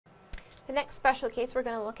The next special case we're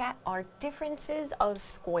going to look at are differences of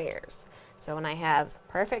squares. So when I have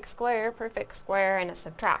perfect square, and a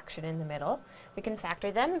subtraction in the middle, we can factor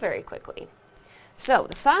them very quickly. So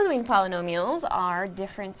the following polynomials are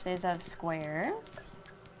differences of squares.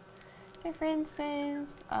 Differences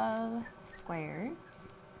of squares.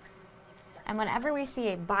 And whenever we see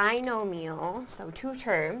a binomial, so two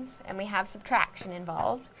terms, and we have subtraction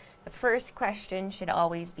involved, the first question should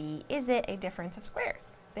always be, is it a difference of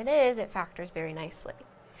squares? If it is, it factors very nicely.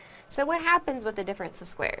 So what happens with the difference of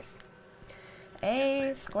squares?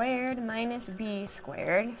 A squared minus b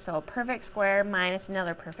squared, so a perfect square minus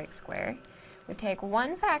another perfect square. We take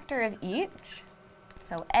one factor of each,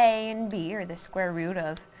 so a and b are the square root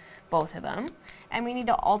of both of them, and we need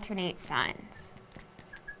to alternate signs.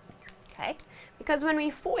 Okay? Because when we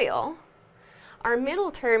FOIL, our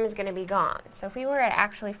middle term is going to be gone. So if we were to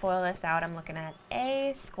actually FOIL this out, I'm looking at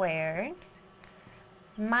a squared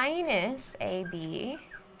minus ab,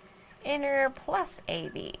 inner plus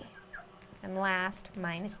ab, and last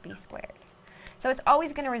minus b squared. So it's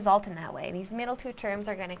always going to result in that way. These middle two terms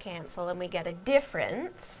are going to cancel and we get a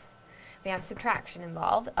difference. We have subtraction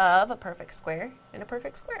involved of a perfect square and a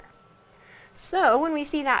perfect square. So when we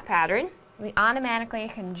see that pattern, we automatically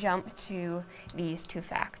can jump to these two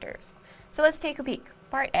factors. So let's take a peek.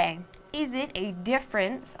 Part A, is it a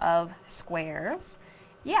difference of squares?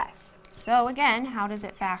 Yes. So again, how does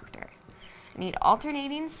it factor? I need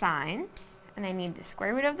alternating signs, and I need the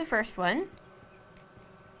square root of the first one.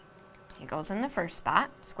 He goes in the first spot.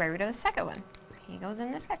 Square root of the second one. He goes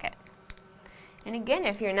in the second. And again,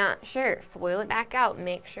 if you're not sure, FOIL it back out and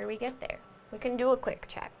make sure we get there. We can do a quick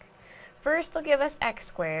check. First will give us x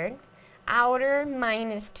squared, outer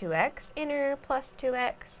minus 2x, inner plus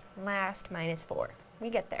 2x, last minus 4. We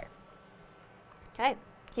get there. Okay,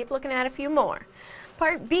 keep looking at a few more.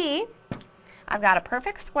 Part B, I've got a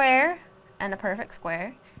perfect square and a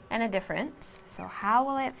difference. So how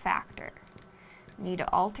will it factor? Need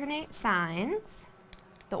to alternate signs.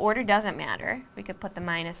 The order doesn't matter. We could put the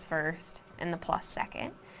minus first and the plus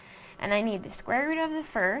second. And I need the square root of the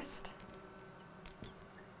first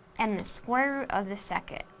and the square root of the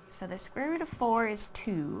second. So the square root of 4 is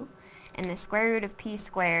 2, and the square root of p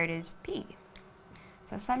squared is p.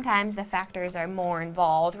 So sometimes the factors are more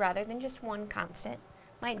involved rather than just one constant.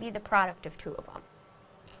 Might be the product of two of them.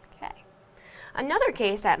 Okay. Another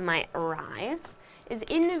case that might arise is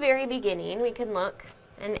in the very beginning we can look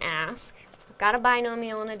and ask, I've got a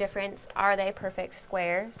binomial and a difference, are they perfect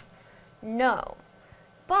squares? No.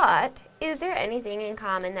 But is there anything in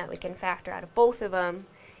common that we can factor out of both of them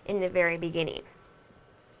in the very beginning?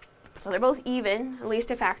 So they're both even, at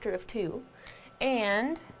least a factor of 2.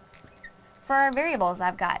 And for our variables,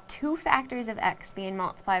 I've got 2 factors of x being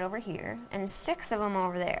multiplied over here and 6 of them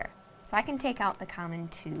over there. So I can take out the common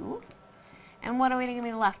 2. And what are we going to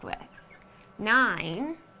be left with?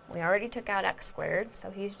 9. We already took out x squared, so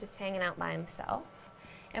he's just hanging out by himself.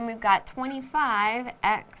 And we've got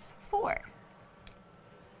 25x4.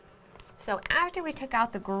 So after we took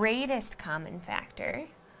out the greatest common factor,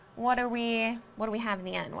 what do we have in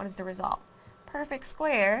the end? What is the result? Perfect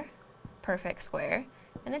square,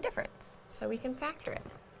 and a difference. So we can factor it.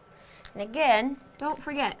 And again, don't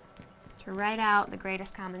forget to write out the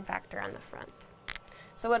greatest common factor on the front.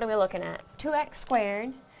 So what are we looking at? 2x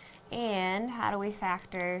squared, and how do we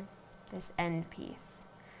factor this end piece?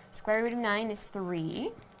 Square root of 9 is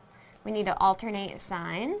 3. We need to alternate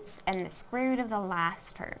signs, and the square root of the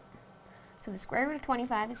last term. So the square root of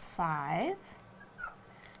 25 is 5.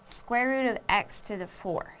 Square root of x to the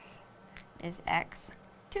 4th is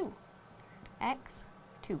x2.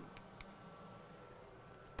 x2.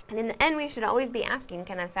 And in the end, we should always be asking,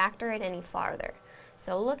 can I factor it any farther?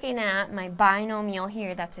 So looking at my binomial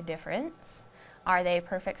here, that's a difference. Are they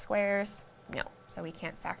perfect squares? No. So we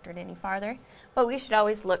can't factor it any farther. But we should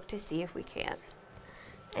always look to see if we can.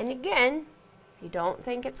 And again, if you don't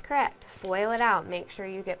think it's correct, FOIL it out. Make sure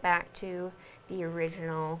you get back to the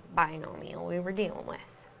original binomial we were dealing with.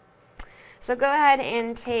 So go ahead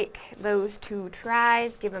and take those 2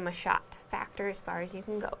 tries, give them a shot. Factor as far as you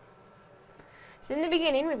can go. So in the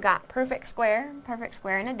beginning, we've got perfect square,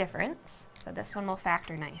 and a difference. So this one will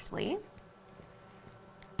factor nicely.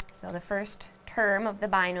 So the first term of the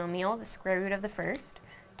binomial, the square root of the first,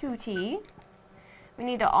 2t. We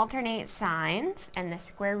need to alternate signs, and the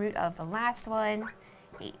square root of the last one,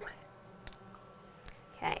 8.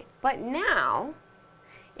 Okay, but now,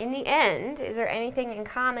 in the end, is there anything in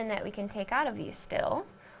common that we can take out of these still?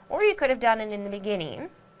 Or you could have done it in the beginning.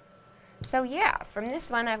 So yeah, from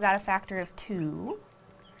this one I've got a factor of 2,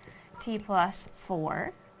 t plus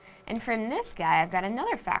 4. And from this guy I've got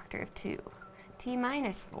another factor of 2, t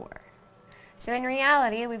minus 4. So in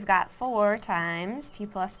reality, we've got 4 times t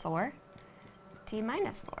plus 4, t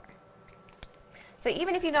minus 4. So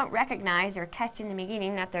even if you don't recognize or catch in the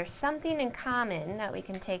beginning that there's something in common that we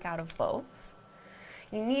can take out of both,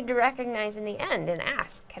 you need to recognize in the end and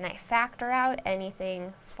ask, can I factor out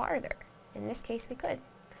anything farther? In this case, we could.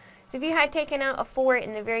 So if you had taken out a 4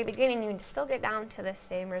 in the very beginning, you would still get down to the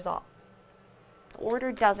same result. The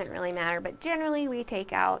order doesn't really matter, but generally we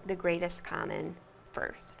take out the greatest common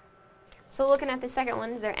first. So looking at the second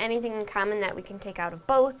one, is there anything in common that we can take out of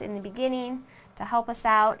both in the beginning to help us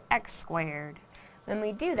out? X squared. When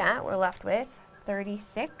we do that, we're left with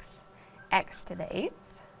 36 x to the 8th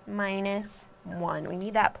minus 1. We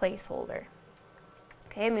need that placeholder.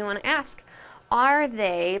 Okay, and we want to ask, are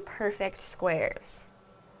they perfect squares?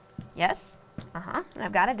 Yes? And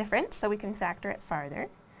I've got a difference, so we can factor it farther.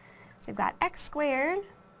 So we've got x squared,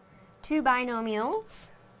 2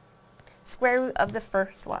 binomials, square root of the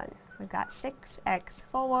first one. We've got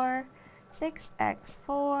 6x4,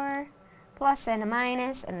 plus and a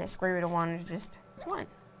minus, and the square root of 1 is just 1.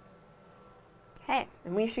 Okay,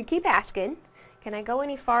 and we should keep asking, can I go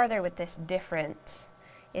any farther with this difference?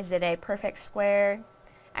 Is it a perfect square?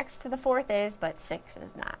 X to the 4th is, but 6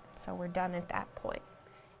 is not. So we're done at that point.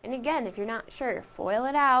 And again, if you're not sure, FOIL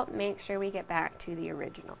it out, make sure we get back to the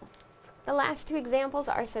original. The last 2 examples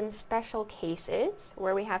are some special cases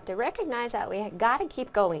where we have to recognize that we got to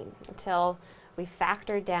keep going until we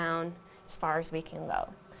factor down as far as we can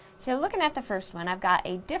go. So looking at the first one, I've got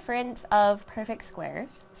a difference of perfect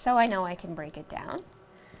squares, so I know I can break it down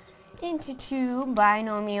into 2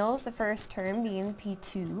 binomials, the first term being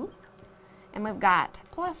P2, and we've got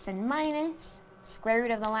plus and minus, square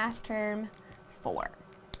root of the last term, 4.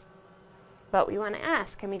 But we want to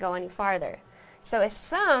ask, can we go any farther? So a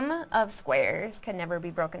sum of squares can never be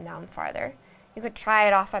broken down farther. You could try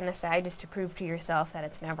it off on the side just to prove to yourself that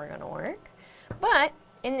it's never going to work. But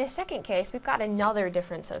in the second case, we've got another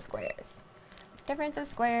difference of squares. Difference of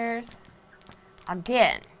squares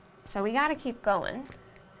again. So we got to keep going.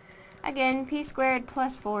 Again, p squared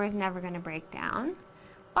plus 4 is never going to break down.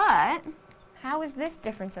 But how is this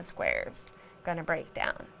difference of squares going to break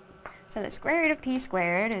down? So the square root of p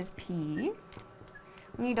squared is p.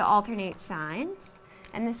 We need to alternate signs.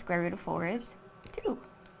 And the square root of 4 is 2.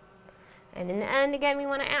 And in the end, again, we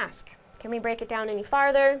want to ask, can we break it down any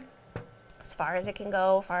farther? As far as it can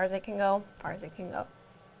go, far as it can go, far as it can go.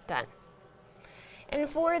 Done. And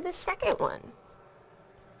for the second one,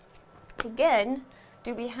 again,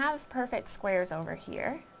 do we have perfect squares over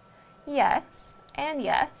here? Yes, and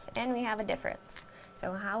we have a difference.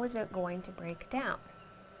 So how is it going to break down?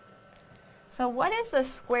 So what is the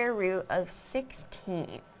square root of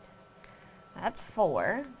 16? That's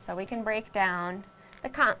 4, so we can break down the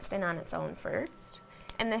constant on its own first.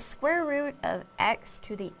 And the square root of x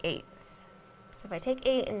to the 8th. So if I take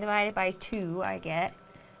 8 and divide it by 2, I get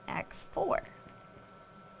x4.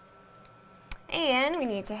 And we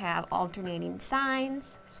need to have alternating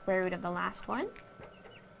signs. Square root of the last one,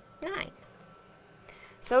 9.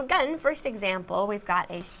 So again, first example, we've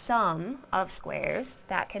got a sum of squares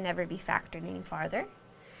that can never be factored any farther.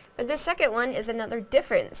 But the second one is another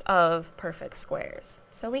difference of perfect squares.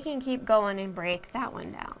 So we can keep going and break that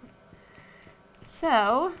one down.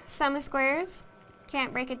 So, sum of squares,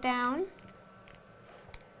 can't break it down.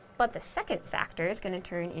 But the second factor is going to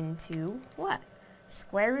turn into what?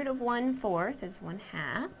 Square root of 1/4 is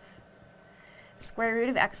 1/2. Square root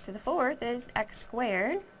of x to the 4th is x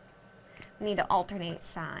squared. We need to alternate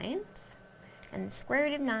signs. And the square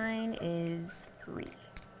root of 9 is 3.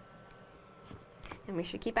 And we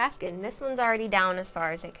should keep asking. This one's already down as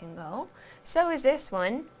far as it can go. So is this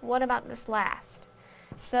one. What about this last?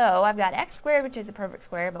 So I've got x squared, which is a perfect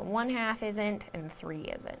square, but 1/2 isn't, and 3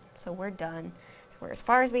 isn't. So we're done. So we're as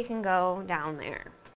far as we can go down there.